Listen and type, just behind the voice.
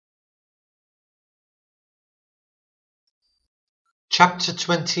Chapter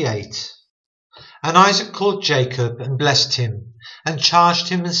 28. And Isaac called Jacob, and blessed him, and charged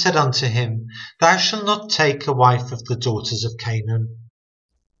him, and said unto him, Thou shalt not take a wife of the daughters of Canaan.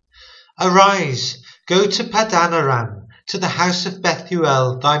 Arise, go to Padan Aram, to the house of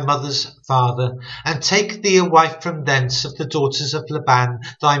Bethuel thy mother's father, and take thee a wife from thence of the daughters of Laban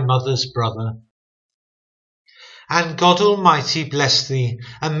thy mother's brother. And God Almighty bless thee,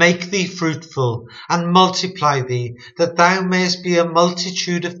 and make thee fruitful, and multiply thee, that thou mayest be a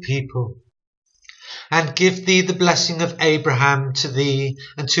multitude of people. And give thee the blessing of Abraham to thee,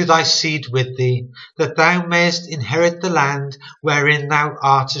 and to thy seed with thee, that thou mayest inherit the land wherein thou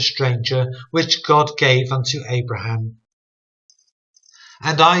art a stranger, which God gave unto Abraham.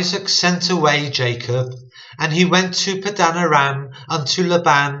 And Isaac sent away Jacob, and he went to Padan Aram unto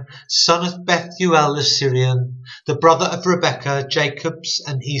Laban, son of Bethuel the Syrian, the brother of Rebekah, Jacob's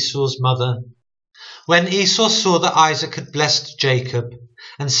and Esau's mother. When Esau saw that Isaac had blessed Jacob,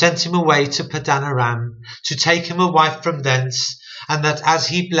 and sent him away to Padan Aram, to take him a wife from thence, and that as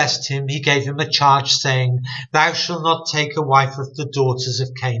he blessed him, he gave him a charge, saying, Thou shalt not take a wife of the daughters of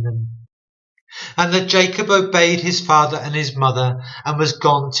Canaan. And that Jacob obeyed his father and his mother, and was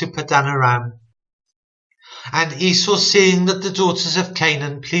gone to Padan Aram. And Esau, seeing that the daughters of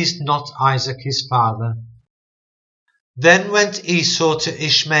Canaan pleased not Isaac his father. Then went Esau to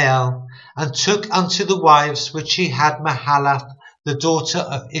Ishmael, and took unto the wives which he had Mahalath, the daughter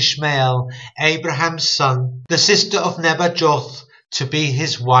of Ishmael, Abraham's son, the sister of Nebajoth, to be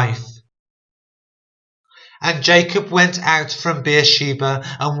his wife. And Jacob went out from Beersheba,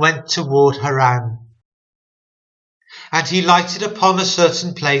 and went toward Haran. And he lighted upon a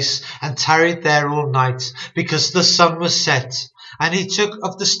certain place, and tarried there all night, because the sun was set. And he took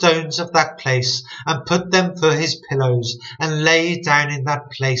of the stones of that place, and put them for his pillows, and lay down in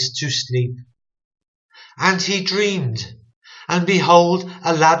that place to sleep. And he dreamed, and behold,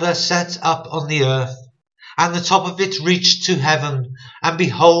 a ladder set up on the earth, and the top of it reached to heaven, and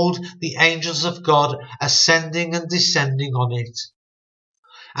behold, the angels of God ascending and descending on it.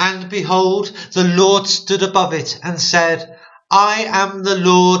 And behold, the Lord stood above it, and said, I am the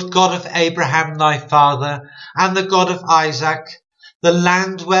Lord God of Abraham thy father, and the God of Isaac. The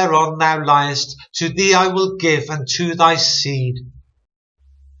land whereon thou liest, to thee I will give, and to thy seed.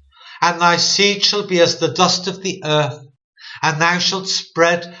 And thy seed shall be as the dust of the earth, and thou shalt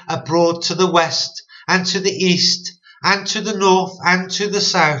spread abroad to the west, and to the east, and to the north, and to the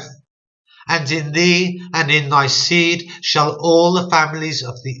south. And in thee and in thy seed shall all the families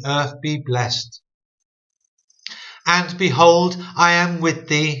of the earth be blessed. And behold, I am with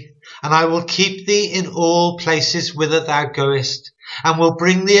thee, and I will keep thee in all places whither thou goest, and will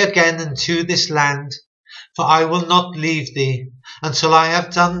bring thee again into this land. For I will not leave thee, until I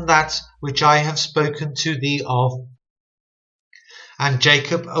have done that which I have spoken to thee of. And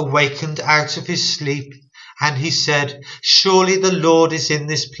Jacob awakened out of his sleep, and he said, Surely the Lord is in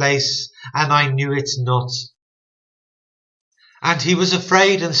this place, and I knew it not. And he was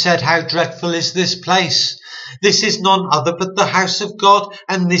afraid, and said, How dreadful is this place! This is none other but the house of God,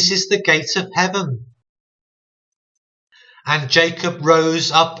 and this is the gate of heaven. And Jacob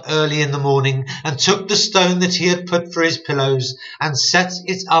rose up early in the morning, and took the stone that he had put for his pillows, and set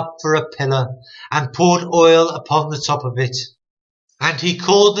it up for a pillar, and poured oil upon the top of it. And he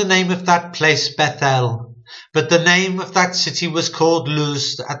called the name of that place Bethel, but the name of that city was called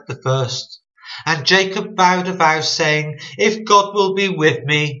Luz at the first. And Jacob vowed a vow, saying, If God will be with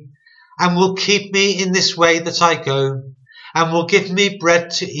me, and will keep me in this way that I go, and will give me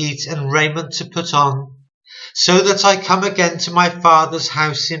bread to eat and raiment to put on, so that I come again to my father's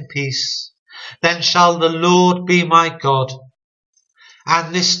house in peace, then shall the Lord be my God.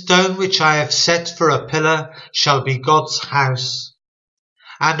 And this stone which I have set for a pillar shall be God's house.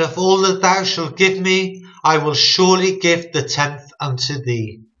 And of all that thou shalt give me, I will surely give the 10th unto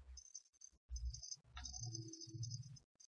thee.